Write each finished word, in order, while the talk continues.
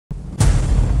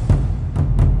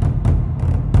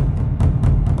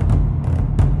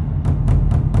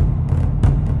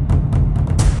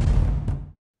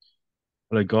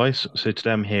Hello, guys. So today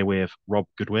I'm here with Rob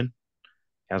Goodwin.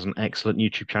 He has an excellent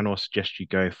YouTube channel. I suggest you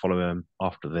go follow him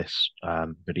after this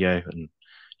video and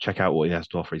check out what he has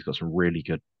to offer. He's got some really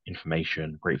good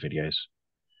information, great videos.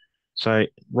 So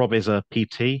Rob is a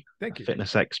PT, a Thank you.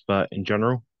 fitness expert in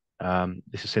general.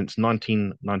 This is since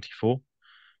 1994,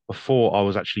 before I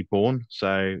was actually born.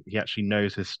 So he actually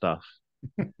knows his stuff.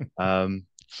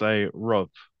 So Rob,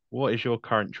 what is your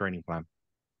current training plan?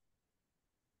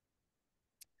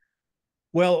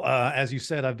 Well, as you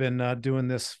said, I've been doing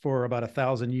this for about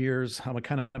 1,000 years. I'm a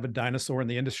kind of a dinosaur in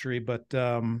the industry, but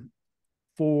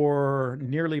for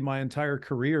nearly my entire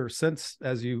career since,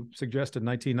 as you suggested,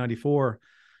 1994.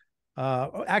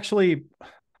 Actually,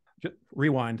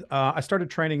 rewind. I started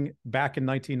training back in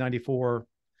 1994.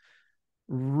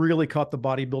 Really caught the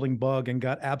bodybuilding bug and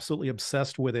got absolutely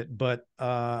obsessed with it. But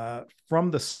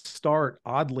from the start,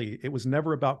 oddly, it was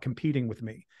never about competing with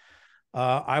me.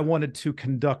 I wanted to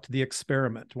conduct the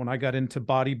experiment when I got into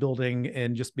bodybuilding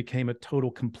and just became a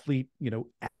total complete,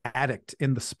 addict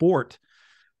in the sport.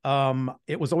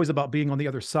 It was always about being on the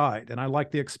other side. And I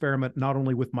liked the experiment, not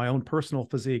only with my own personal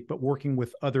physique, but working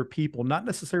with other people, not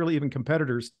necessarily even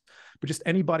competitors, but just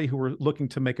anybody who were looking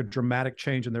to make a dramatic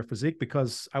change in their physique,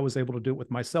 because I was able to do it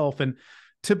with myself. And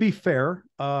to be fair,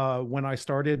 when I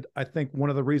started, I think one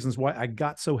of the reasons why I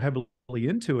got so heavily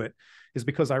into it is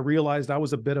because I realized I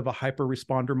was a bit of a hyper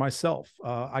responder myself.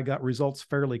 I got results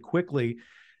fairly quickly.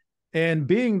 And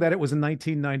being that it was in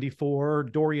 1994,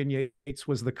 Dorian Yates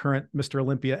was the current Mr.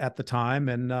 Olympia at the time.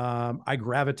 And I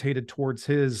gravitated towards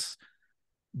his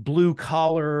blue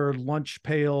collar, lunch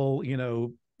pail,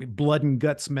 blood and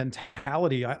guts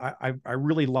mentality. I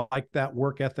really like that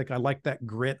work ethic. I like that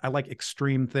grit. I like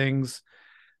extreme things.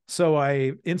 So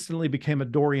I instantly became a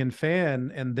Dorian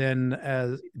fan. And then,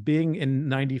 as being in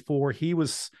 94, he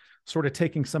was sort of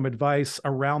taking some advice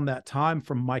around that time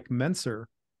from Mike Menser.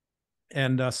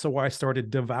 And so I started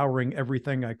devouring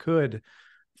everything I could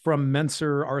from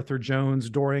Menser, Arthur Jones,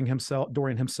 Dorian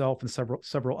himself, and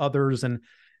several others. And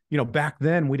back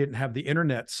then we didn't have the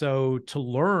internet, so to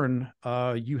learn,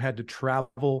 you had to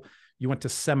travel. You went to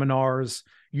seminars.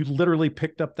 You literally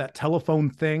picked up that telephone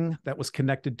thing that was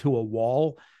connected to a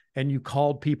wall, and you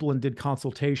called people and did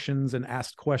consultations and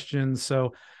asked questions.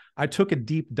 So I took a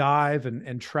deep dive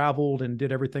and traveled and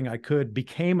did everything I could,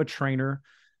 became a trainer,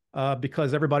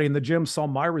 because everybody in the gym saw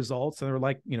my results and they were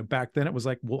like, back then it was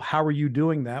like, well, how are you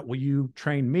doing that? Will you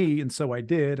train me? And so I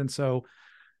did. And so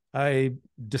I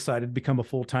decided to become a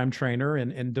full-time trainer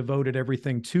and devoted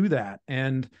everything to that.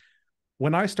 And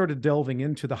when I started delving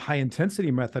into the high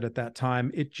intensity method at that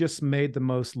time, it just made the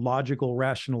most logical,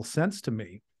 rational sense to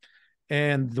me.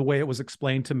 And the way it was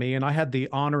explained to me, and I had the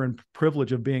honor and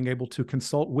privilege of being able to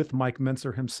consult with Mike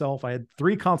Menser himself. I had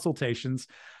 3 consultations.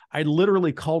 I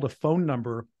literally called a phone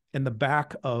number in the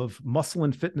back of Muscle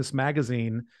and Fitness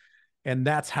magazine, and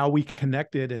that's how we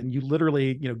connected. And you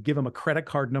literally, give them a credit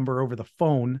card number over the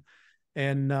phone.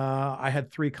 And I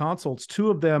had 3 consults. 2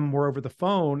 of them were over the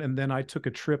phone, and then I took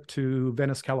a trip to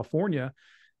Venice, California,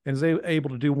 and was able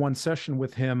to do 1 session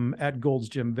with him at Gold's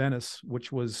Gym Venice, which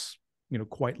was,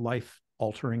 quite life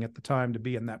altering at the time to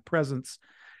be in that presence,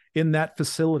 in that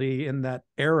facility, in that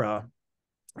era,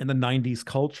 in the 90s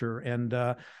culture. And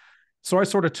so I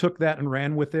sort of took that and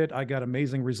ran with it. I got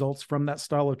amazing results from that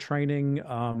style of training.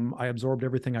 I absorbed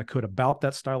everything I could about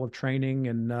that style of training.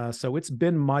 And so it's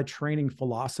been my training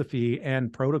philosophy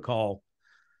and protocol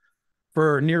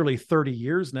for nearly 30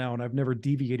 years now. And I've never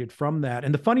deviated from that.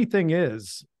 And the funny thing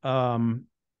is,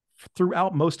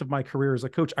 throughout most of my career as a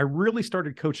coach, I really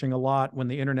started coaching a lot when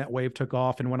the internet wave took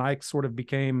off and when I sort of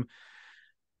became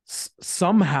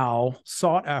somehow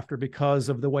sought after because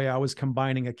of the way I was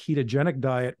combining a ketogenic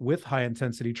diet with high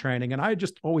intensity training. And I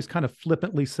just always kind of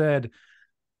flippantly said,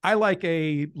 I like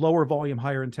a lower volume,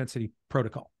 higher intensity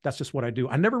protocol. That's just what I do.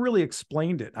 I never really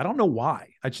explained it. I don't know why.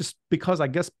 I just, because I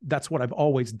guess that's what I've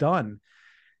always done.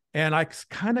 And I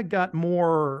kind of got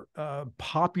more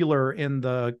popular in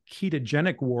the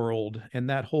ketogenic world and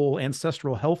that whole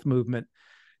ancestral health movement,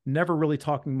 never really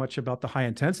talking much about the high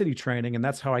intensity training. And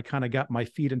that's how I kind of got my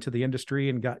feet into the industry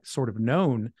and got sort of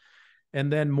known. And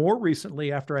then more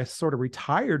recently, after I sort of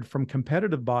retired from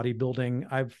competitive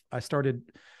bodybuilding, I started,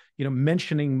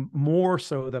 mentioning more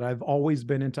so that I've always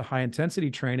been into high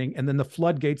intensity training. And then the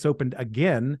floodgates opened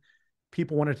again.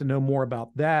 People wanted to know more about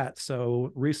that.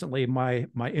 So recently my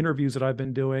interviews that I've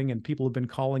been doing, and people have been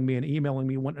calling me and emailing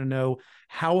me wanting to know,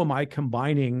 how am I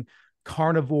combining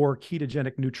carnivore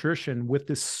ketogenic nutrition with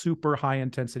this super high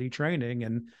intensity training?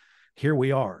 And here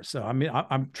we are. So I mean,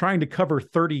 I'm trying to cover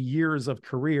 30 years of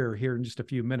career here in just a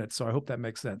few minutes. So I hope that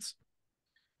makes sense.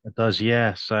 It does,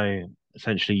 yeah. So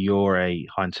essentially you're a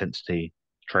high intensity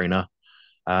trainer.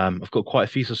 I've got quite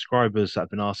a few subscribers that have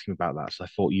been asking about that, so I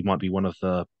thought you might be one of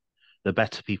the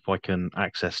better people I can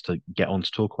access to get on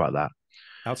to talk about that.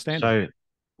 Outstanding. So,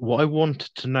 what I wanted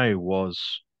to know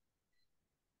was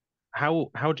how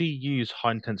do you use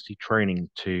high intensity training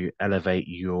to elevate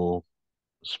your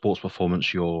sports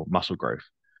performance, your muscle growth?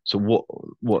 So,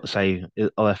 what say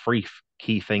are there three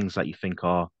key things that you think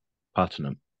are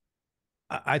pertinent?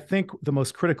 I think the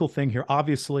most critical thing here,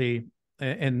 obviously,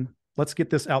 and let's get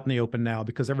this out in the open now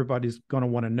because everybody's going to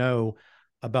want to know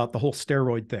about the whole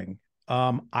steroid thing.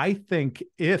 I think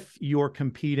if you're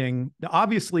competing,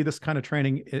 obviously, this kind of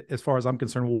training, as far as I'm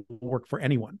concerned, will work for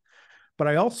anyone. But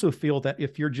I also feel that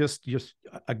if you're just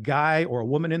a guy or a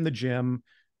woman in the gym,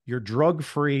 you're drug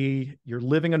free, you're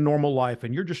living a normal life,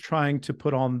 and you're just trying to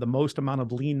put on the most amount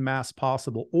of lean mass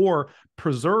possible or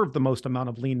preserve the most amount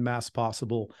of lean mass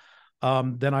possible,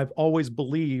 then I've always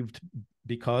believed,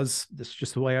 because this is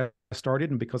just the way I started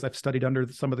and because I've studied under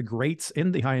some of the greats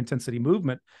in the high intensity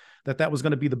movement, that that was going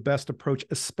to be the best approach,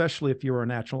 especially if you're a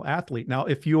natural athlete. Now,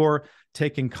 if you're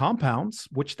taking compounds,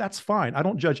 which that's fine. I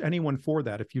don't judge anyone for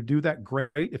that. If you do that, great.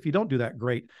 If you don't do that,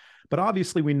 great. But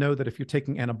obviously we know that if you're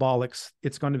taking anabolics,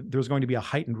 there's going to be a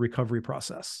heightened recovery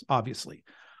process, obviously.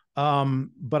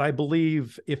 But I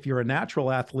believe if you're a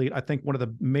natural athlete, I think one of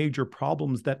the major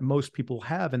problems that most people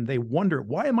have, and they wonder,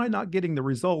 why am I not getting the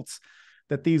results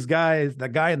that these guys, the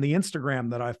guy in the Instagram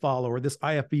that I follow or this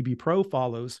IFBB pro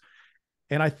follows?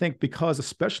 And I think because,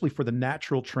 especially for the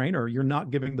natural trainer, you're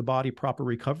not giving the body proper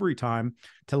recovery time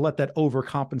to let that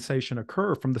overcompensation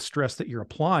occur from the stress that you're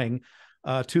applying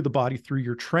to the body through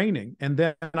your training. And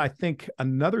then I think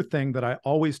another thing that I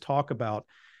always talk about,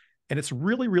 and it's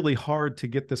really, really hard to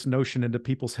get this notion into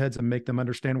people's heads and make them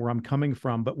understand where I'm coming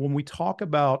from. But when we talk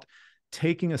about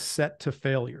taking a set to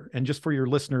failure, and just for your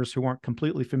listeners who aren't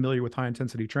completely familiar with high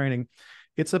intensity training,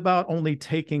 it's about only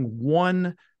taking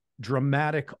one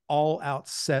dramatic all out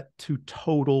set to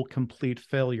total complete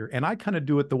failure. And I kind of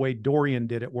do it the way Dorian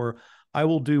did it, where I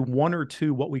will do one or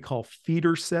two what we call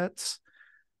feeder sets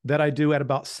that I do at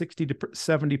about 60 to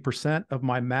 70% of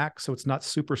my max. So it's not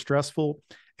super stressful.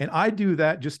 And I do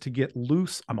that just to get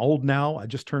loose. I'm old now. I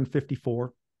just turned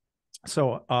 54.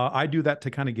 So I do that to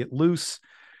kind of get loose,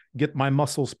 get my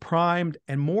muscles primed,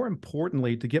 and more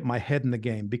importantly, to get my head in the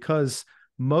game, because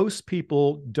most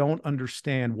people don't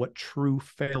understand what true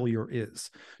failure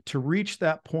is. To reach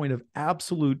that point of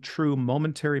absolute, true,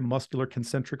 momentary muscular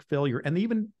concentric failure, and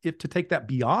even if to take that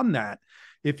beyond that,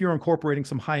 if you're incorporating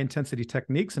some high intensity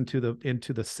techniques into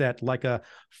the set, like a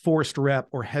forced rep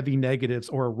or heavy negatives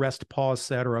or a rest pause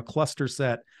set or a cluster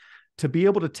set, to be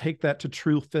able to take that to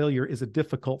true failure is a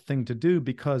difficult thing to do,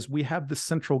 because we have the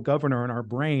central governor in our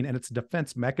brain and its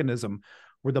defense mechanism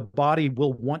where the body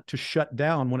will want to shut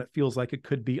down when it feels like it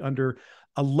could be under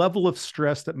a level of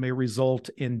stress that may result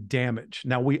in damage.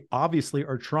 Now, we obviously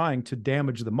are trying to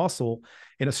damage the muscle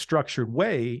in a structured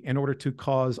way in order to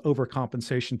cause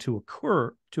overcompensation to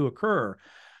occur.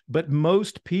 But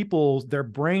most people, their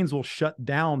brains will shut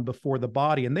down before the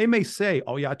body, and they may say,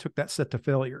 oh yeah, I took that set to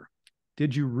failure.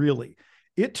 Did you really?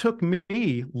 It took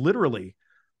me literally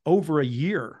over a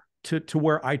year to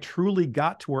where I truly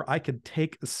got to where I could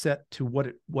take a set to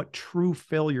what true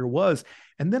failure was.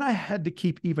 And then I had to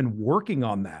keep even working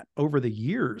on that over the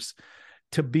years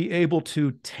to be able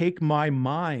to take my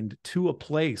mind to a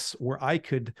place where I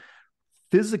could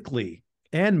physically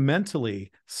and mentally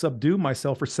subdue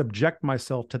myself or subject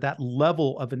myself to that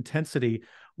level of intensity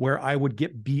where I would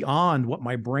get beyond what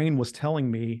my brain was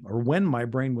telling me, or when my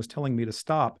brain was telling me to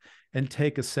stop, and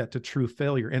take a set to true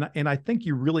failure. And I think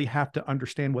you really have to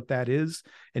understand what that is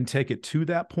and take it to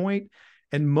that point.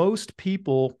 And most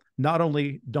people not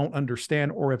only don't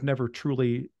understand or have never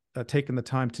truly taken the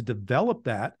time to develop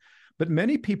that, but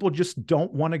many people just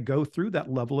don't want to go through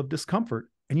that level of discomfort.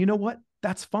 And you know what?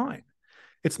 That's fine.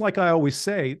 It's like I always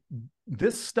say,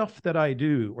 this stuff that I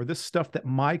do, or this stuff that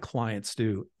my clients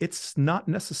do, it's not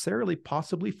necessarily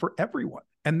possibly for everyone.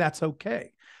 And that's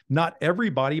okay. Not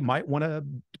everybody might want to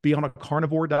be on a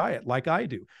carnivore diet like I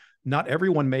do. Not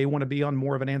everyone may want to be on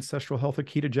more of an ancestral health or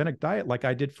ketogenic diet like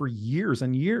I did for years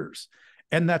and years.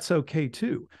 And that's okay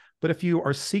too. But if you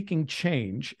are seeking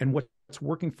change and what's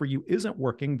working for you isn't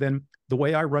working, then the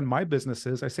way I run my business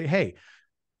is I say, hey,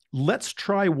 let's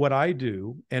try what I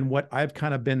do and what I've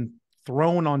kind of been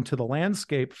thrown onto the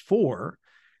landscape for,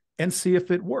 and see if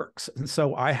it works. And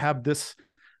so I have this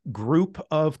group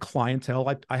of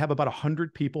clientele. I have about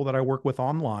 100 people that I work with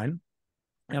online,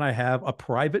 and I have a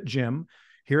private gym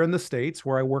here in the States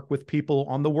where I work with people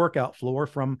on the workout floor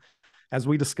from, as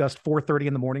we discussed, 4:30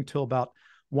 in the morning till about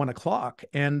 1 o'clock.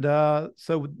 And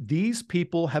so these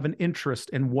people have an interest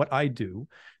in what I do.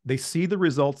 They see the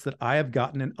results that I have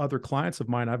gotten and other clients of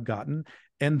mine I've gotten,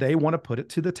 and they want to put it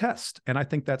to the test. And I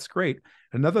think that's great.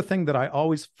 Another thing that I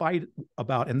always fight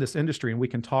about in this industry, and we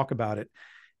can talk about it,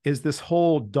 is this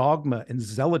whole dogma and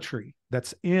zealotry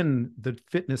that's in the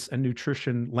fitness and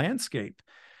nutrition landscape.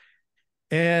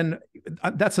 And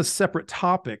that's a separate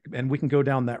topic, and we can go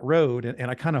down that road.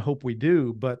 And I kind of hope we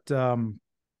do. But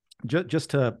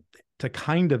just to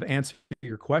kind of answer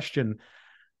your question,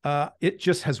 it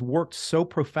just has worked so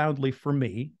profoundly for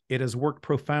me. It has worked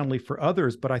profoundly for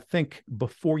others. But I think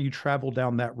before you travel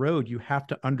down that road, you have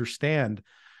to understand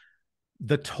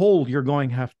the toll you're going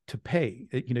to have to pay.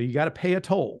 You got to pay a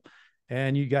toll,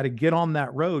 and you got to get on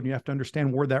that road, and you have to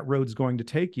understand where that road's going to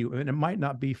take you. And it might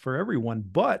not be for everyone,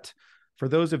 but for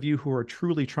those of you who are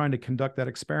truly trying to conduct that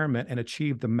experiment and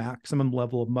achieve the maximum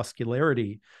level of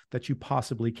muscularity that you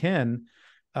possibly can,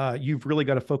 you've really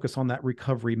got to focus on that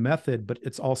recovery method, but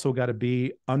it's also got to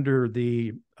be under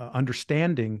the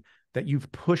understanding that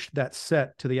you've pushed that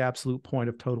set to the absolute point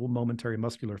of total momentary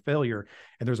muscular failure.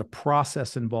 And there's a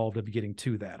process involved of getting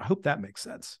to that. I hope that makes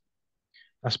sense.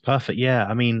 That's perfect. Yeah,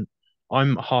 I mean,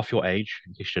 I'm half your age,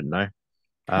 you shouldn't know.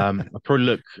 I probably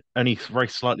look only very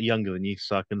slightly younger than you,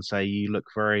 so I can say you look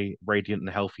very radiant and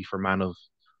healthy for a man of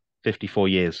 54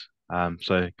 years.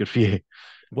 So good for you.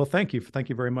 Well, thank you. Thank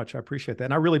you very much. I appreciate that.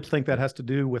 And I really think that has to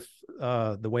do with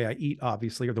the way I eat,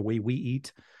 obviously, or the way we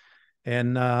eat.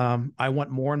 And I want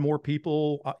more and more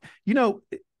people,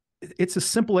 it's as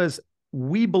simple as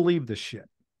we believe this shit.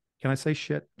 Can I say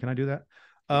shit? Can I do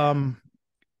that?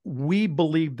 We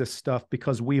believe this stuff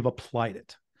because we've applied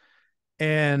it.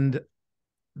 And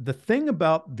the thing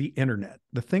about the internet,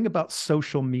 the thing about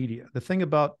social media, the thing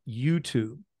about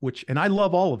YouTube, and I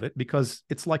love all of it because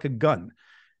it's like a gun.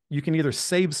 You can either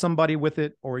save somebody with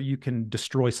it or you can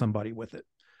destroy somebody with it.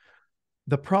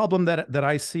 The problem that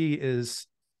I see is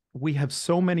we have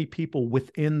so many people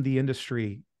within the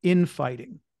industry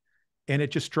infighting, and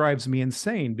it just drives me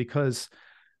insane because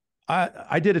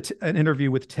I did an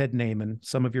interview with Ted Naiman.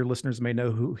 Some of your listeners may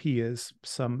know who he is.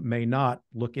 Some may not.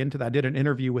 Look into that. I did an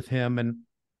interview with him, and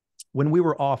when we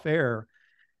were off air,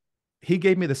 he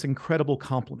gave me this incredible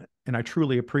compliment, and I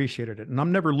truly appreciated it. And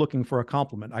I'm never looking for a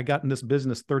compliment. I got in this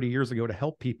business 30 years ago to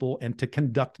help people and to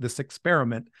conduct this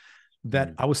experiment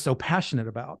that I was so passionate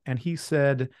about. And he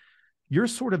said, "You're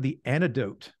sort of the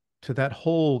antidote to that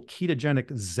whole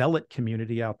ketogenic zealot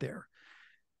community out there."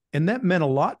 And that meant a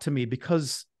lot to me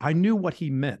because I knew what he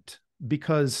meant,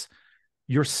 because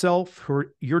you're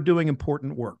doing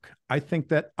important work. I think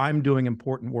that I'm doing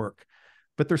important work,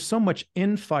 but there's so much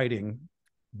infighting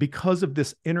because of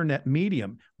this internet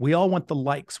medium. We all want the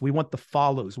likes, we want the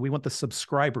follows, we want the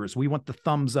subscribers, we want the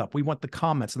thumbs up, we want the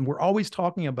comments. And we're always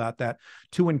talking about that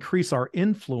to increase our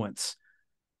influence.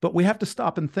 But we have to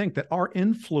stop and think that our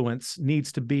influence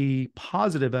needs to be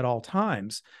positive at all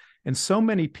times. And so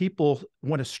many people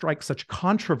want to strike such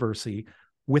controversy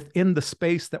within the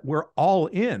space that we're all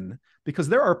in, because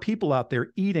there are people out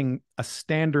there eating a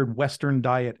standard Western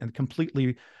diet and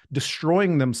completely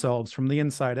destroying themselves from the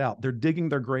inside out. They're digging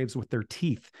their graves with their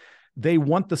teeth. They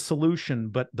want the solution,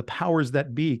 but the powers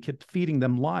that be keep feeding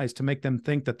them lies to make them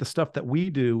think that the stuff that we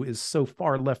do is so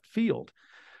far left field.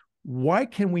 Why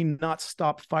can we not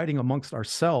stop fighting amongst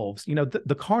ourselves?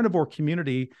 The carnivore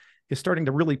community is starting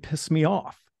to really piss me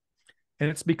off. And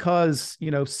it's because,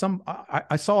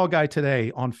 I saw a guy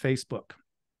today on Facebook.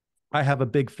 I have a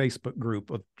big Facebook group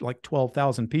of like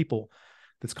 12,000 people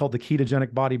that's called the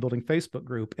Ketogenic Bodybuilding Facebook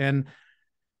group. And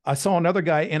I saw another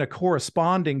guy in a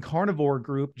corresponding carnivore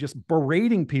group just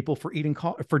berating people for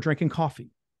drinking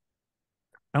coffee.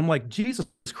 I'm like, Jesus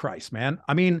Christ, man.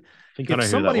 I mean, if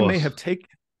somebody may have taken,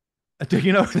 do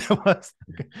you know who that was?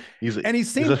 He's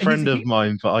a friend of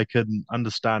mine, but I can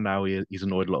understand how he's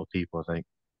annoyed a lot of people, I think.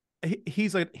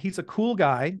 He's a cool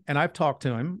guy, and I've talked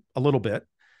to him a little bit,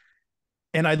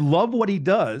 and I love what he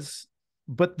does.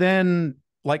 But then,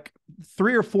 like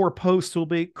 3 or 4 posts will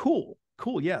be cool,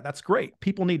 yeah, that's great.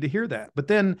 People need to hear that. But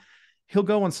then he'll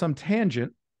go on some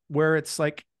tangent where it's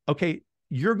like, okay,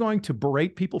 you're going to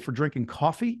berate people for drinking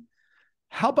coffee.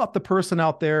 How about the person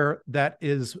out there that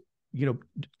is,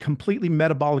 completely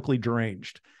metabolically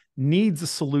deranged, needs a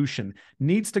solution,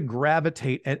 needs to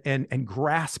gravitate and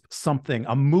grasp something,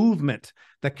 a movement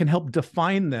that can help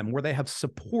define them, where they have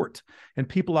support and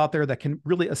people out there that can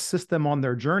really assist them on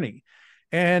their journey.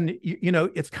 And,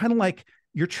 it's kind of like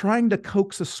you're trying to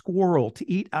coax a squirrel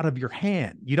to eat out of your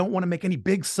hand. You don't want to make any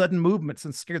big sudden movements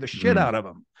and scare the shit out of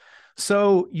them.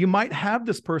 So you might have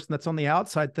this person that's on the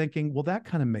outside thinking, well, that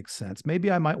kind of makes sense.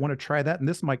 Maybe I might want to try that. And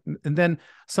this might, and then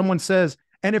someone says,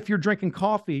 And if you're drinking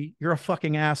coffee, you're a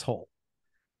fucking asshole.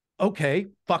 Okay,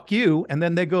 fuck you. And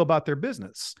then they go about their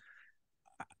business.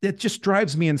 It just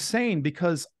drives me insane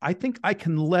because I think I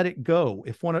can let it go.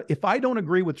 If I don't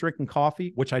agree with drinking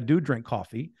coffee, which I do drink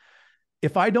coffee,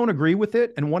 if I don't agree with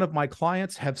it and one of my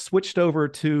clients have switched over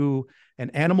to an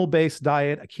animal-based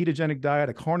diet, a ketogenic diet,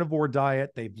 a carnivore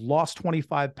diet, they've lost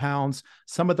 25 pounds,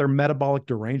 some of their metabolic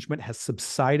derangement has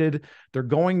subsided, they're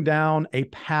going down a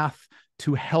path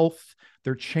to health,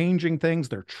 they're changing things,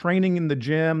 they're training in the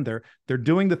gym, they're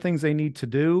doing the things they need to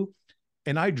do,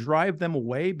 and I drive them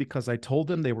away because I told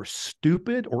them they were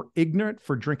stupid or ignorant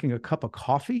for drinking a cup of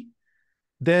coffee,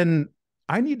 then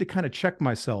I need to kind of check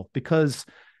myself, because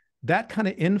that kind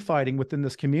of infighting within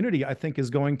this community, I think, is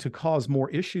going to cause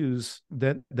more issues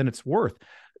than it's worth.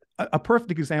 A perfect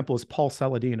example is Paul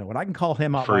Saladino, and I can call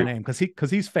him out by Fruit. name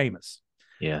because he's famous.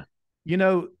 Yeah. You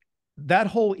know, that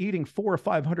whole eating 400 or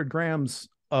 500 grams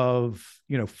of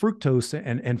fructose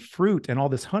and fruit and all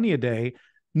this honey a day.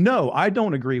 No, I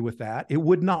don't agree with that. It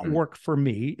would not Mm. work for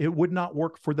me. It would not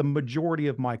work for the majority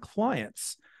of my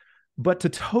clients. But to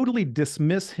totally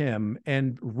dismiss him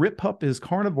and rip up his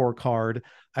carnivore card,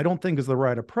 I don't think is the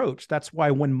right approach. That's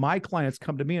why when my clients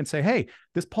come to me and say, "Hey,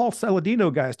 this Paul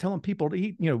Saladino guy is telling people to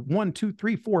eat, 1, 2,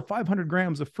 3, 4, 500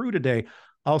 grams of fruit a day,"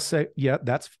 I'll say, "Yeah,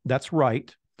 that's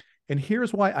right. And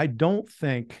here's why I don't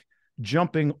think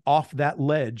jumping off that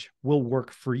ledge will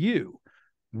work for you.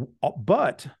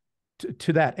 But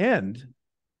to that end,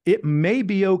 it may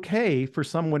be okay for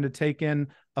someone to take in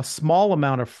a small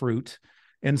amount of fruit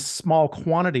in small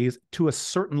quantities to a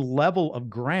certain level of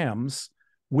grams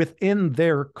within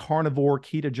their carnivore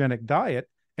ketogenic diet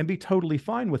and be totally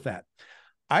fine with that."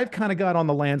 I've kind of got on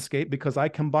the landscape because I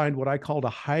combined what I called a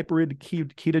hybrid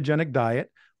ketogenic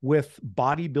diet with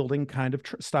bodybuilding kind of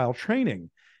style training.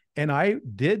 And I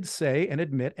did say and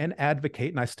admit and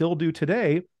advocate, and I still do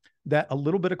today, that a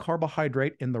little bit of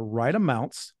carbohydrate in the right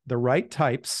amounts, the right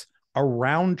types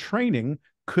around training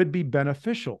could be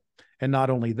beneficial. And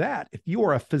not only that, if you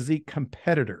are a physique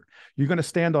competitor, you're going to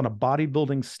stand on a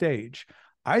bodybuilding stage.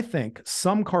 I think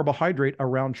some carbohydrate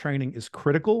around training is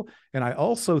critical. And I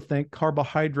also think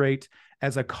carbohydrate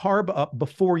as a carb up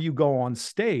before you go on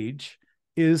stage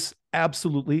is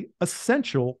absolutely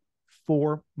essential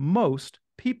for most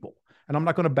people. And I'm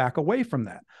not going to back away from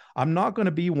that. I'm not going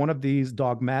to be one of these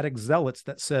dogmatic zealots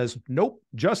that says, nope,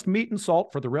 just meat and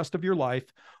salt for the rest of your life,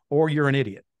 or you're an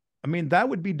idiot. I mean, that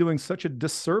would be doing such a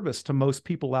disservice to most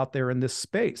people out there in this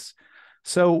space.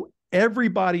 So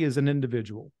everybody is an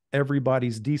individual.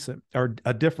 Everybody's decent or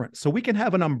different. So we can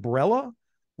have an umbrella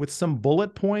with some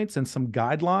bullet points and some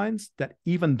guidelines that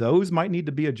even those might need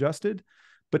to be adjusted.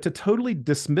 But to totally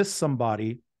dismiss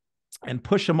somebody and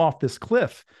push them off this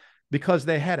cliff because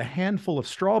they had a handful of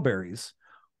strawberries,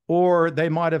 or they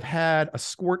might have had a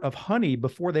squirt of honey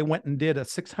before they went and did a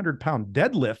 600-pound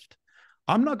deadlift,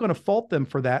 I'm not going to fault them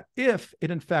for that if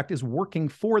it in fact is working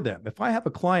for them. If I have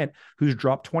a client who's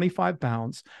dropped 25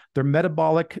 pounds, their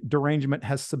metabolic derangement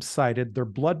has subsided, their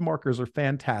blood markers are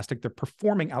fantastic, they're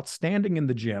performing outstanding in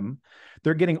the gym,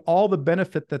 they're getting all the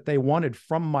benefit that they wanted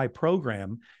from my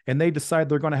program, and they decide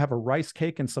they're going to have a rice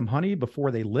cake and some honey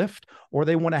before they lift, or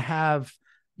they want to have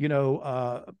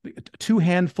 2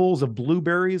 handfuls of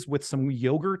blueberries with some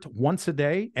yogurt once a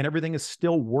day, and everything is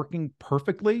still working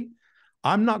perfectly,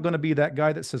 I'm not going to be that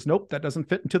guy that says, nope, that doesn't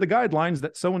fit into the guidelines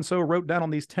that so-and-so wrote down on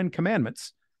these 10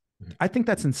 commandments. I think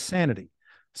that's insanity.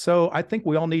 So I think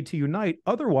we all need to unite.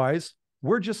 Otherwise,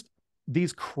 we're just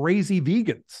these crazy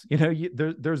vegans.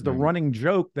 There's the running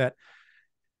joke that,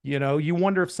 you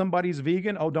wonder if somebody's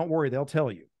vegan. Oh, don't worry. They'll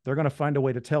tell you. They're going to find a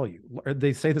way to tell you.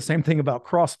 They say the same thing about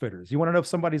CrossFitters. You want to know if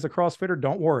somebody's a CrossFitter?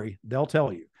 Don't worry. They'll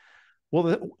tell you.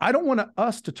 Well, I don't want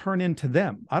us to turn into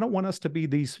them. I don't want us to be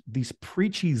these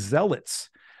preachy zealots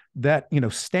that,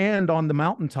 stand on the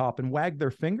mountaintop and wag their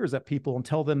fingers at people and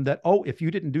tell them that, oh, if you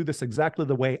didn't do this exactly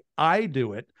the way I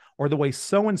do it, or the way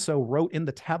so-and-so wrote in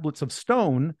the tablets of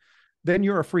stone, then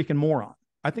you're a freaking moron.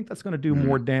 I think that's going to do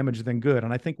more damage than good.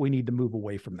 And I think we need to move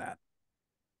away from that.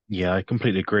 Yeah, I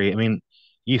completely agree. I mean,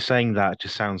 you saying that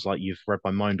just sounds like you've read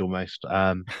my mind almost.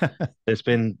 There's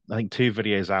been, I think, 2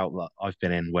 videos out that I've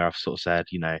been in where I've sort of said,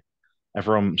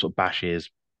 everyone sort of bashes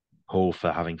Paul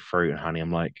for having fruit and honey.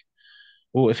 I'm like,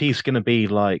 well, if he's going to be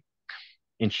like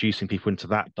introducing people into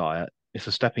that diet, it's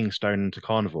a stepping stone into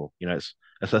carnivore. It's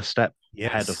a step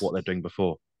ahead of Yes. what they're doing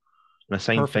before. And the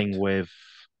same thing Perfect. with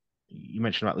you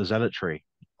mentioned about the zealotry.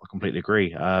 I completely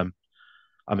agree.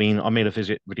 I mean, I made a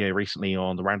video recently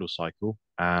on the Randall cycle,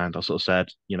 and I sort of said,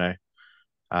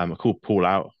 I called Paul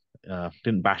out.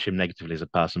 Didn't bash him negatively as a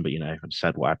person, but I just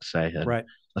said what I had to say. And Right.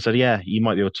 I said, yeah, you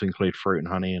might be able to include fruit and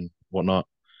honey, and whatnot.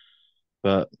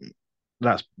 But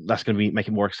that's going to be make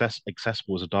it more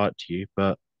accessible as a diet to you.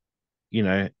 But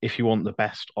if you want the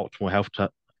best optimal health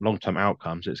long-term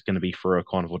outcomes, it's going to be through a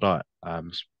carnivore diet.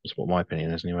 That's what my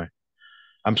opinion is anyway.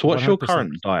 So what's your 100%.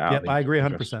 current diet out Yep, of I agree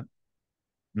interest? 100%.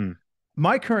 Hmm.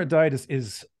 My current diet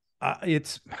is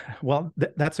it's well,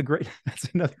 that's a great that's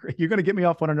another great. You're going to get me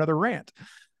off on another rant.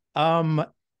 Um,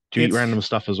 Do you eat it's random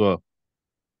stuff as well?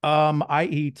 I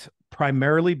eat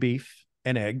primarily beef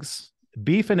and eggs.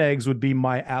 Beef and eggs would be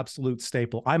my absolute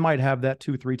staple. I might have that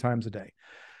 2, 3 times a day.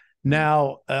 Hmm.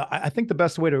 Now, I think the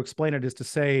best way to explain it is to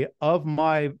say of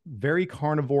my very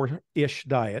carnivore-ish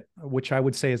diet, which I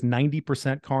would say is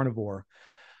 90% carnivore,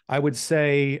 I would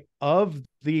say of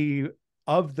the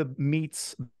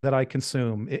meats that I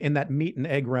consume in that meat and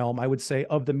egg realm, I would say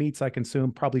of the meats I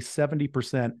consume, probably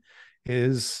 70%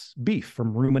 is beef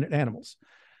from ruminant animals.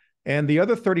 And the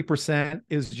other 30%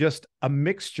 is just a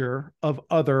mixture of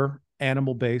other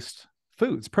animal based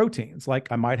foods, proteins. Like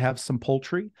I might have some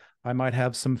poultry, I might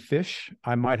have some fish,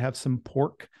 I might have some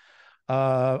pork,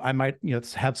 I might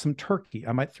have some turkey.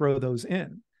 I might throw those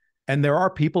in. And there are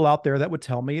people out there that would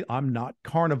tell me I'm not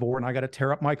carnivore and I got to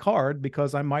tear up my card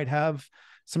because I might have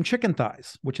some chicken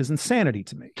thighs, which is insanity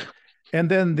to me. And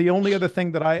then the only other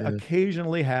thing that I Yeah.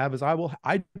 occasionally have is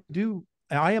I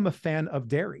am a fan of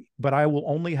dairy, but I will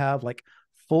only have like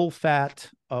full fat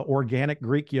organic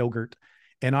Greek yogurt.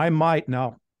 And I might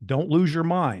now, don't lose your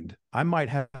mind. I might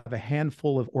have a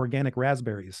handful of organic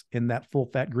raspberries in that full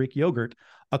fat Greek yogurt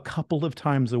a couple of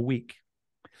times a week.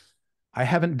 I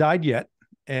haven't died yet,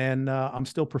 and I'm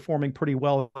still performing pretty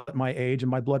well at my age,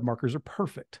 and my blood markers are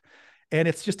perfect. And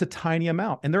it's just a tiny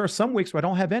amount. And there are some weeks where I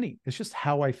don't have any. It's just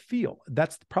how I feel.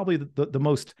 That's probably the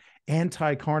most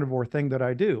anti carnivore thing that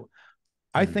I do.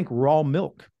 I Hmm. think raw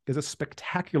milk is a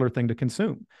spectacular thing to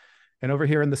consume. And over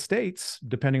here in the States,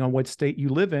 depending on what state you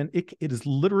live in, it is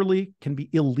literally can be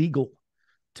illegal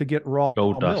to get raw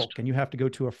Gold dust. milk. And you have to go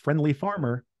to a friendly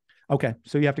farmer. Okay.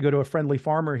 So you have to go to a friendly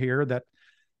farmer here that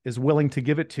is willing to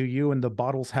give it to you. And the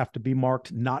bottles have to be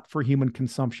marked not for human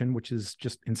consumption, which is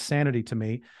just insanity to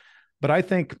me. But I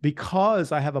think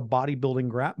because I have a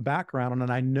bodybuilding background and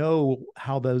I know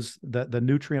how the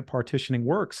nutrient partitioning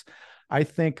works, I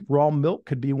think raw milk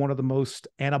could be one of the most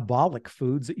anabolic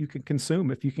foods that you can consume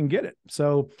if you can get it.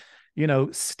 So,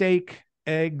 steak,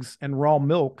 eggs, and raw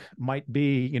milk might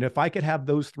be, if I could have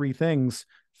those three things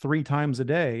 3 times a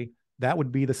day, that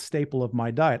would be the staple of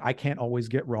my diet. I can't always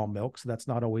get raw milk, so that's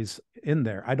not always in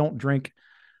there. I don't drink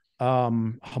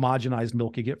homogenized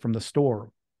milk you get from the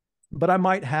store, but I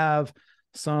might have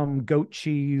some goat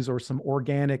cheese or some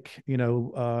organic,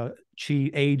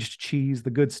 cheese, aged cheese, the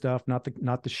good stuff, not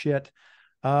the shit.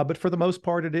 But for the most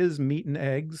part, it is meat and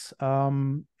eggs,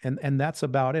 and that's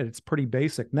about it. It's pretty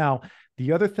basic. Now,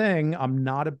 the other thing, I'm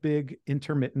not a big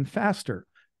intermittent faster.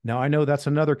 Now, I know that's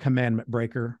another commandment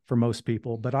breaker for most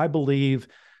people, but I believe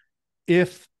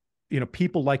if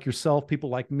people like yourself, people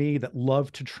like me that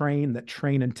love to train, that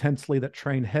train intensely, that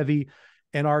train heavy,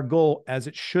 and our goal, as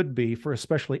it should be for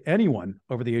especially anyone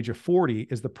over the age of 40,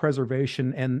 is the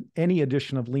preservation and any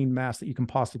addition of lean mass that you can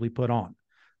possibly put on.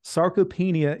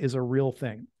 Sarcopenia is a real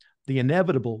thing. The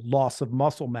inevitable loss of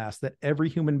muscle mass that every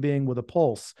human being with a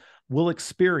pulse will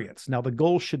experience. Now, the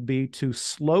goal should be to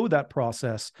slow that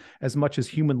process as much as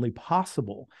humanly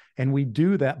possible. And we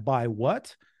do that by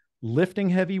what? Lifting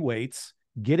heavy weights,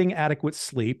 getting adequate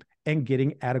sleep, and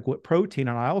getting adequate protein.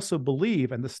 And I also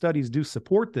believe, and the studies do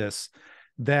support this,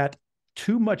 that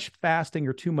too much fasting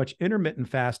or too much intermittent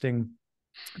fasting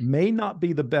may not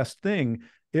be the best thing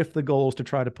if the goal is to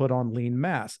try to put on lean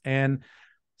mass. And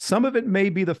some of it may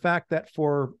be the fact that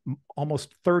for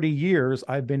almost 30 years,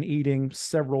 I've been eating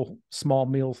several small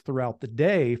meals throughout the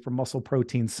day for muscle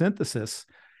protein synthesis.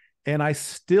 And I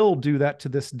still do that to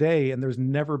this day. And there's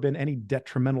never been any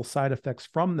detrimental side effects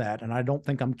from that. And I don't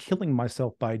think I'm killing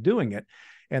myself by doing it.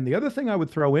 And the other thing I would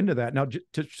throw into that now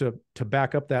to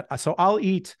back up that, so I'll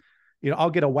eat, I'll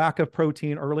get a whack of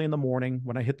protein early in the morning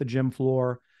when I hit the gym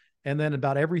floor. And then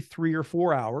about every 3 or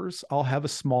 4 hours, I'll have a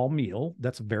small meal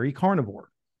that's very carnivore.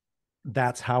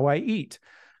 That's how I eat.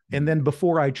 And then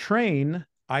before I train,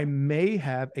 I may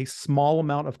have a small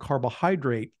amount of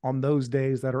carbohydrate on those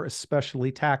days that are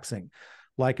especially taxing.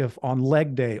 Like if on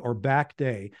leg day or back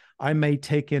day, I may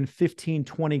take in 15,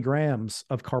 20 grams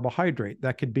of carbohydrate.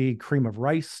 That could be cream of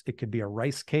rice. It could be a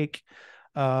rice cake,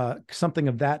 something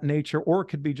of that nature, or it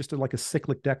could be just like a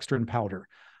cyclic dextrin powder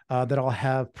that I'll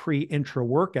have pre-intra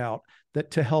workout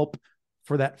that to help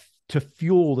for that to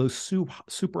fuel those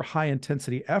super high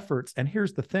intensity efforts. And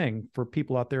here's the thing for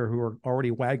people out there who are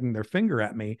already wagging their finger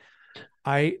at me,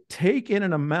 I take in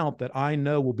an amount that I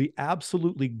know will be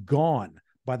absolutely gone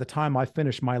by the time I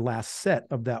finish my last set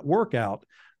of that workout,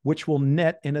 which will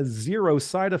net in a zero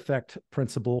side effect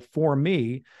principle for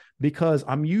me because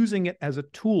I'm using it as a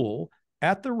tool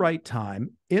at the right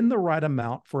time in the right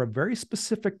amount for a very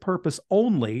specific purpose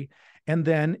only, and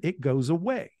then it goes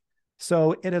away.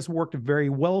 So it has worked very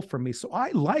well for me. So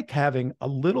I like having a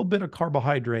little bit of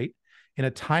carbohydrate in a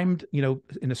timed,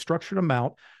 in a structured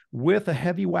amount with a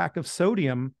heavy whack of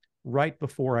sodium right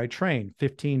before I train,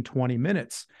 15, 20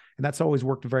 minutes. And that's always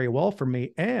worked very well for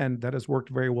me. And that has worked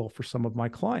very well for some of my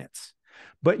clients.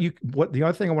 But the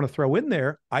other thing I want to throw in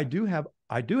there, I do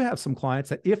have some clients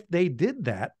that if they did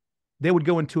that, they would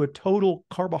go into a total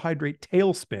carbohydrate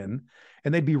tailspin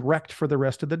and they'd be wrecked for the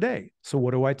rest of the day. So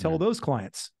what do I tell those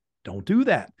clients? Don't do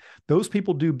that. Those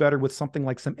people do better with something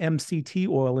like some MCT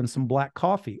oil and some black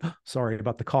coffee. Sorry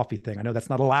about the coffee thing. I know that's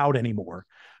not allowed anymore,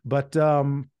 but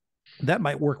that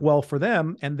might work well for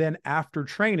them. And then after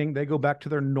training, they go back to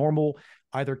their normal,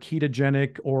 either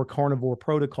ketogenic or carnivore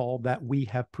protocol that we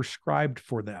have prescribed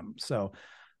for them. So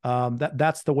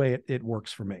that's the way it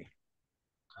works for me.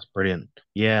 That's brilliant.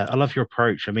 Yeah, I love your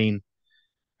approach. I mean,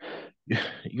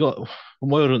 you got what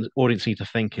my audience need to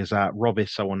think is that Rob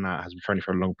is someone that has been training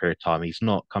for a long period of time. He's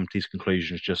not come to these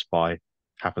conclusions just by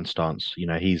happenstance.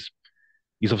 He's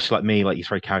obviously like me, like he's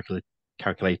very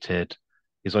calculated.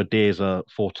 His ideas are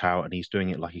thought out, and he's doing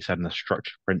it like he said in a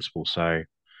structured principle. So,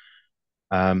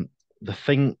 um, the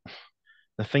thing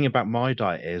the thing about my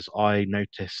diet is I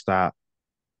noticed that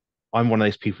I'm one of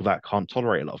those people that can't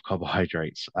tolerate a lot of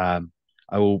carbohydrates.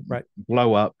 I will Right.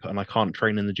 blow up, and I can't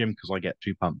train in the gym because I get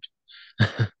too pumped.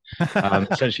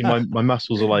 Essentially, my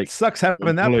muscles are like Sucks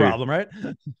having that glue. problem, right?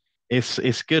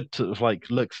 It's good to like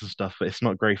looks and stuff, but it's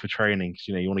not great for training. 'Cause,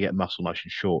 you want to get muscle nice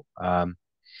and short.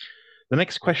 The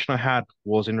next question I had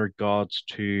was in regards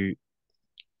to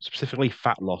specifically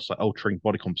fat loss, like altering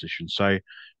body composition. So,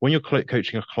 when you're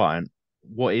coaching a client,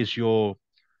 what's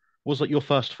like your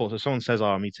first thought? So, someone says, "Oh,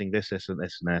 I'm eating this, this, and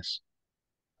this, and this."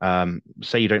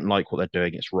 Say you don't like what they're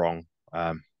doing, it's wrong.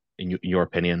 In your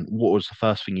opinion, what was the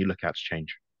first thing you look at to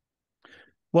change?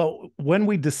 Well, when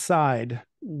we decide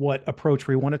what approach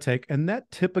we want to take, and that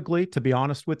typically, to be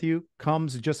honest with you,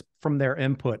 comes just from their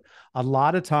input. A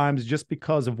lot of times, just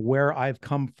because of where I've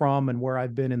come from and where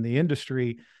I've been in the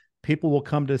industry, people will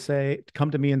come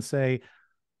to me and say,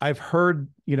 I've heard,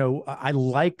 I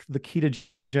like the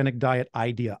ketogenic diet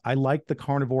idea. I like the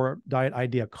carnivore diet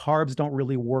idea. Carbs don't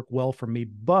really work well for me,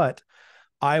 but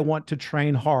I want to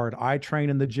train hard. I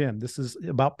train in the gym. This is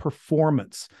about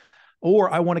performance.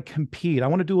 Or I want to compete. I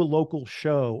want to do a local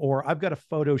show, or I've got a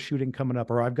photo shooting coming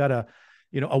up, or I've got a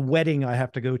wedding I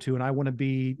have to go to, and I want to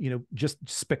be, just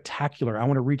spectacular. I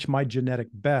want to reach my genetic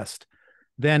best.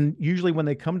 Then usually when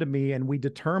they come to me and we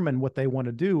determine what they want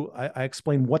to do, I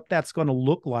explain what that's going to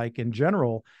look like in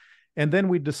general. And then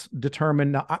we just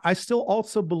determine. Now, I still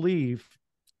also believe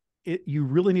you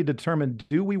really need to determine,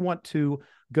 do we want to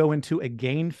go into a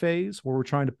gain phase where we're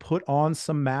trying to put on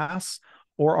some mass,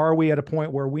 or are we at a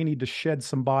point where we need to shed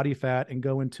some body fat and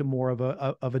go into more of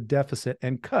a deficit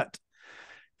and cut?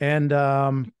 And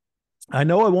I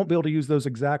know I won't be able to use those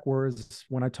exact words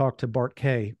when I talk to Bart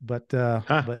K,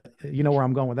 Huh? but you know where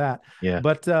I'm going with that. Yeah.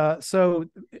 But so,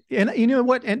 and you know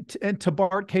what? And to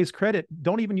Bart K's credit,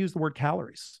 don't even use the word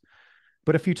calories.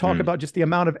 But if you talk Mm. about just the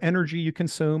amount of energy you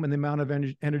consume and the amount of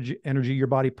energy your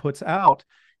body puts out,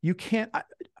 you can't.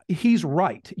 He's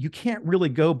right. You can't really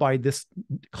go by this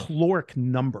caloric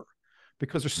number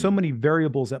because there's so Mm. many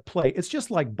variables at play. It's just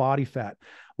like body fat.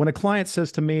 When a client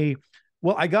says to me,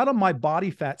 well, I got on my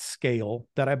body fat scale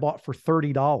that I bought for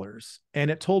 $30, and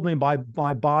it told me my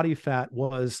body fat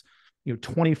was,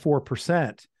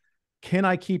 24%. Can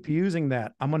I keep using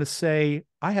that? I'm going to say,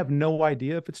 I have no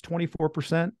idea if it's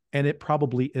 24%, and it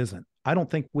probably isn't. I don't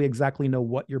think we exactly know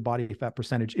what your body fat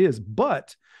percentage is,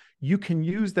 but you can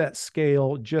use that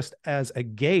scale just as a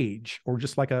gauge or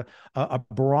just like a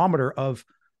barometer of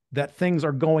that things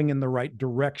are going in the right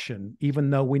direction, even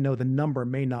though we know the number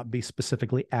may not be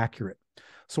specifically accurate.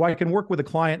 So I can work with a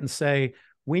client and say,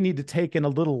 we need to take in a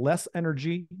little less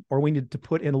energy, or we need to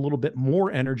put in a little bit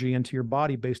more energy into your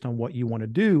body based on what you want to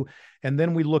do. And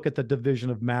then we look at the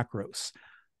division of macros.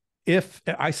 If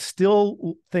I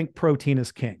still think protein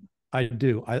is king, I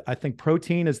do. I think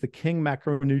protein is the king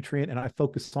macronutrient, and I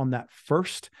focus on that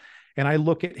first. And I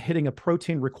look at hitting a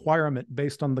protein requirement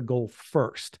based on the goal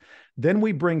first. Then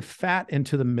we bring fat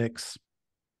into the mix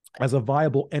as a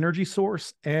viable energy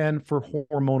source and for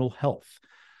hormonal health.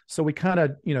 So we kind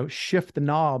of, shift the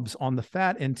knobs on the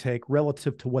fat intake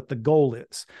relative to what the goal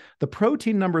is. The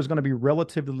protein number is going to be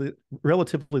relatively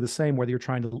the same, whether you're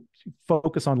trying to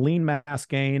focus on lean mass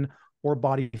gain or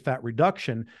body fat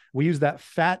reduction. We use that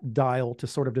fat dial to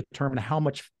sort of determine how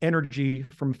much energy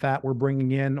from fat we're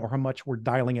bringing in or how much we're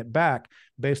dialing it back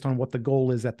based on what the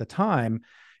goal is at the time.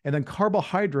 And then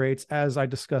carbohydrates, as I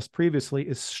discussed previously,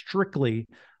 is strictly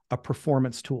a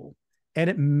performance tool. And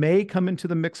it may come into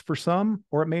the mix for some,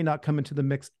 or it may not come into the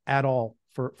mix at all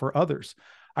for others.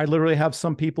 I literally have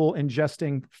some people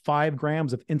ingesting 5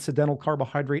 grams of incidental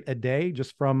carbohydrate a day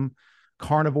just from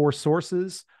carnivore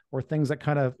sources, or things that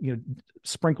kind of,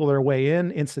 sprinkle their way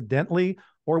in incidentally,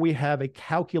 or we have a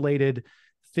calculated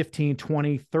 15,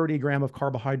 20, 30 gram of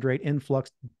carbohydrate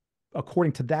influx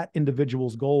according to that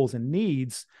individual's goals and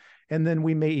needs. And then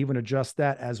we may even adjust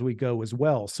that as we go as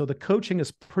well. So the coaching is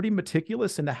pretty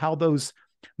meticulous into how those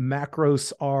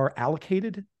macros are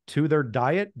allocated to their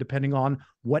diet, depending on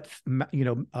what,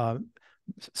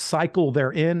 cycle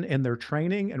they're in their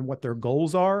training and what their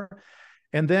goals are.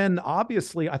 And then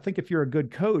obviously, I think if you're a good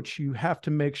coach, you have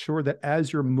to make sure that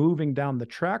as you're moving down the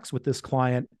tracks with this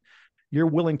client, you're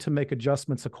willing to make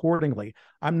adjustments accordingly.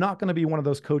 I'm not going to be one of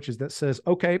those coaches that says,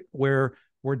 okay,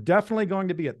 we're definitely going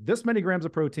to be at this many grams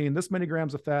of protein, this many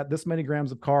grams of fat, this many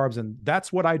grams of carbs, and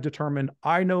that's what I determined.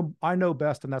 I know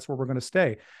best, and that's where we're going to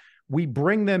stay. We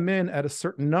bring them in at a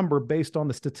certain number based on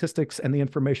the statistics and the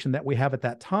information that we have at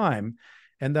that time.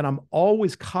 And then I'm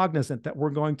always cognizant that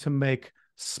we're going to make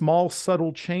small,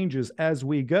 subtle changes as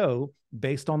we go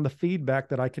based on the feedback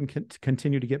that I can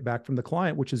continue to get back from the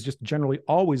client, which is just generally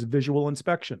always visual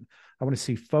inspection. I want to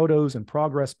see photos and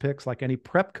progress pics like any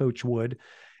prep coach would.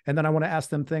 And then I want to ask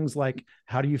them things like,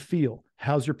 how do you feel?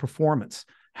 How's your performance?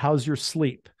 How's your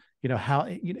sleep?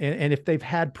 And if they've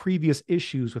had previous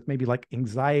issues with maybe like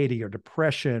anxiety or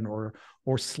depression or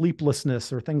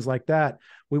sleeplessness or things like that,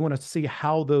 we want to see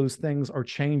how those things are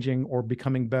changing or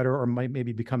becoming better or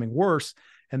maybe becoming worse.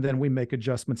 And then we make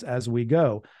adjustments as we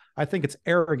go. I think it's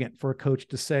arrogant for a coach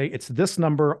to say it's this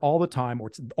number all the time, or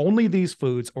it's only these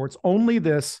foods, or it's only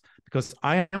this because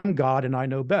I am God and I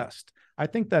know best. I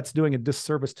think that's doing a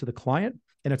disservice to the client,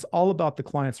 and it's all about the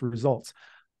client's results.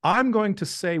 I'm going to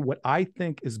say what I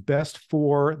think is best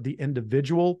for the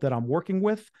individual that I'm working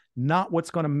with, not what's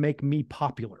going to make me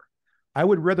popular. I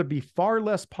would rather be far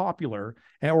less popular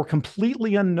or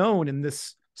completely unknown in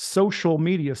this social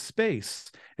media space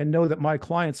and know that my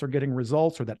clients are getting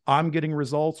results, or that I'm getting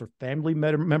results, or family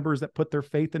members that put their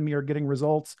faith in me are getting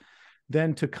results,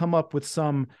 than to come up with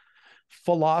some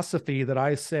philosophy that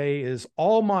I say is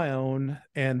all my own,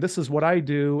 and this is what I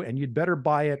do, and you'd better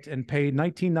buy it and pay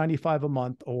 $19.95 a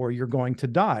month or you're going to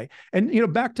die. And,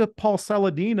 back to Paul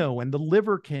Saladino and the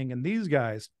Liver King and these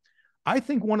guys, I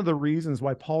think one of the reasons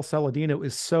why Paul Saladino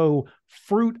is so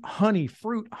fruit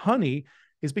honey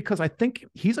is because I think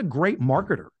he's a great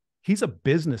marketer. He's a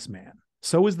businessman.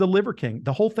 So is the Liver King.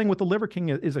 The whole thing with the Liver King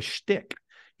is a shtick.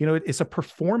 It's a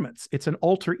performance. It's an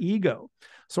alter ego.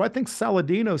 So I think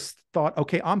Saladino's thought,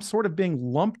 okay, I'm sort of being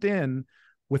lumped in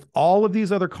with all of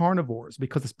these other carnivores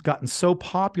because it's gotten so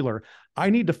popular.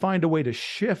 I need to find a way to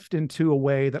shift into a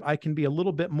way that I can be a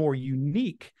little bit more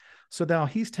unique. So now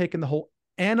he's taken the whole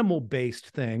animal-based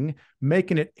thing,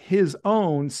 making it his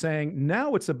own, saying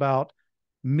now it's about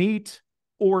meat,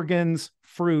 organs,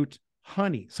 fruit,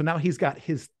 honey. So now he's got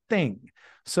his thing.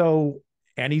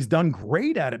 And he's done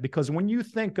great at it, because when you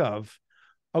think of,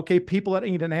 okay, people that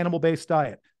eat an animal-based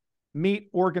diet, meat,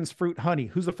 organs, fruit, honey,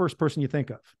 who's the first person you think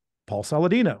of? Paul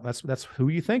Saladino. That's who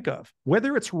you think of.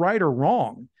 Whether it's right or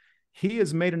wrong, he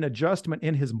has made an adjustment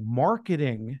in his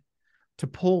marketing to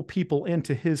pull people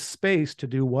into his space to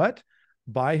do what?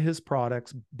 Buy his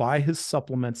products, buy his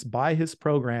supplements, buy his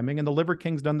programming. And the Liver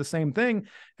King's done the same thing.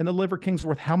 And the Liver King's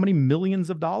worth how many millions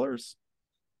of dollars?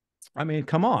 I mean,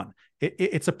 come on.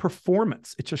 It's a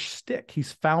performance. It's a shtick.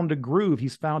 He's found a groove.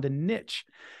 He's found a niche.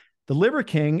 The Liver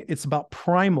King, it's about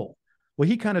primal. Well,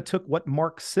 he kind of took what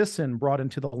Mark Sisson brought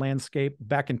into the landscape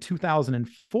back in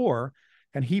 2004,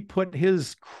 and he put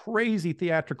his crazy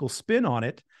theatrical spin on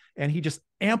it, and he just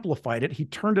amplified it. He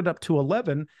turned it up to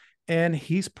 11, and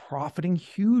he's profiting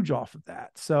huge off of that.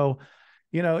 So,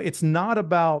 it's not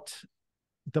about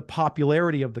the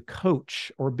popularity of the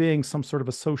coach or being some sort of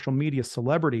a social media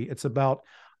celebrity. It's about,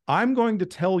 I'm going to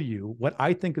tell you what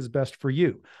I think is best for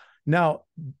you. Now,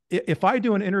 if I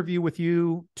do an interview with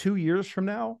you 2 years from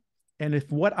now, and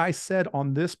if what I said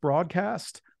on this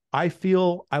broadcast, I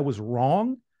feel I was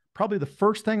wrong, probably the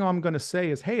first thing I'm going to say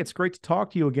is, hey, it's great to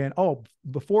talk to you again. Oh,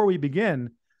 before we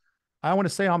begin, I want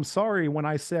to say I'm sorry when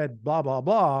I said blah, blah,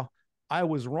 blah. I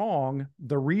was wrong.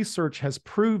 The research has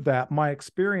proved that. My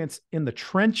experience in the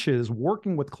trenches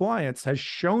working with clients has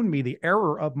shown me the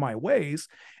error of my ways.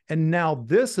 And now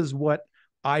this is what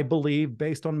I believe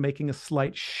based on making a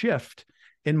slight shift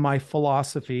in my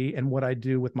philosophy and what I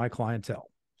do with my clientele.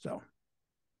 So,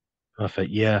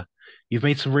 Perfect. Yeah. You've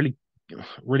made some really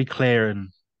clear and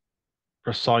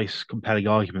precise, compelling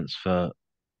arguments for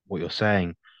what you're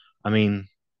saying. I mean,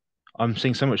 I'm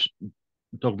seeing so much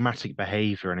dogmatic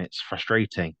behavior and it's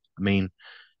frustrating. I mean,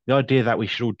 the idea that we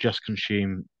should all just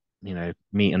consume,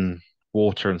 meat and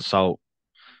water and salt.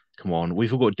 Come on,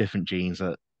 we've all got different genes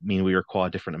that mean we require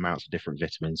different amounts of different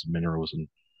vitamins and minerals, and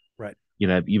right.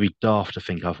 you'd be daft to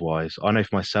think otherwise. I know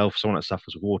for myself, someone that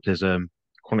suffers with autism,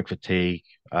 chronic fatigue,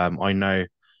 I know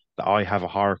that I have a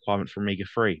high requirement for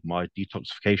omega-3. My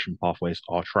detoxification pathways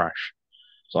are trash,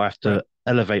 so I have Right. to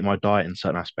elevate my diet in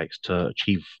certain aspects to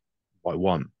achieve what I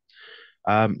want.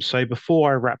 So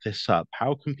before I wrap this up,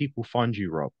 how can people find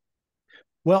you, Rob?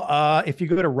 Well, if you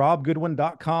go to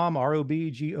robgoodwin.com,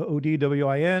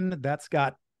 ROBGOODWIN, that's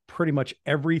got pretty much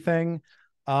everything.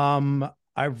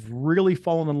 I've really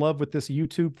fallen in love with this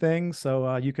YouTube thing.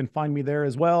 So you can find me there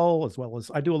as well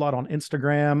as I do a lot on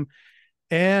Instagram.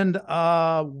 And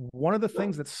one of the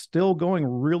things that's still going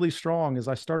really strong is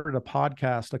I started a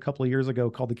podcast a couple of years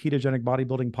ago called the Ketogenic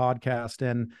Bodybuilding Podcast.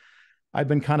 And I've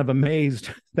been kind of amazed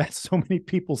that so many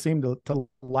people seem to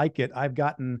like it. I've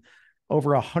gotten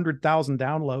over 100,000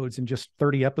 downloads in just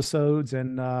 30 episodes,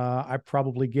 and I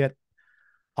probably get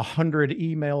 100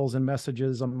 emails and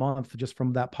messages a month just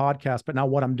from that podcast. But now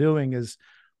what I'm doing is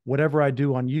whatever I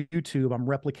do on YouTube, I'm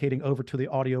replicating over to the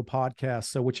audio podcast.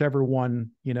 So whichever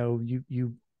one,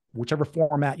 whichever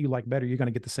format you like better, you're going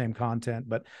to get the same content.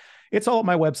 But it's all at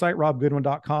my website,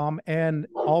 robgoodwin.com. And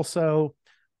also,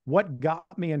 what got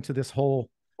me into this whole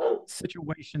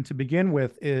situation to begin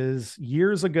with is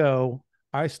years ago,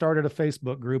 I started a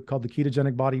Facebook group called the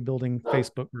Ketogenic Bodybuilding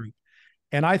Facebook group.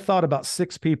 And I thought about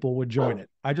 6 people would join it.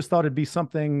 I just thought it'd be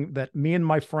something that me and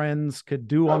my friends could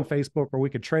do on Facebook where we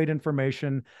could trade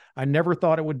information. I never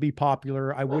thought it would be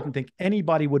popular. I wouldn't think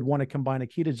anybody would want to combine a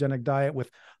ketogenic diet with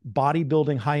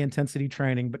bodybuilding high intensity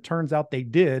training, but turns out they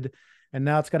did. And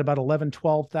now it's got about 11,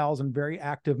 12,000 very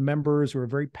active members who are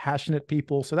very passionate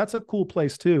people. So that's a cool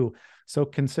place too. So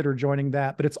consider joining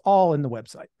that, but it's all in the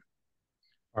website.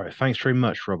 All right, thanks very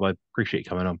much, Rob. I appreciate you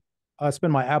coming on. It's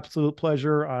been my absolute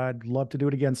pleasure. I'd love to do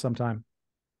it again sometime.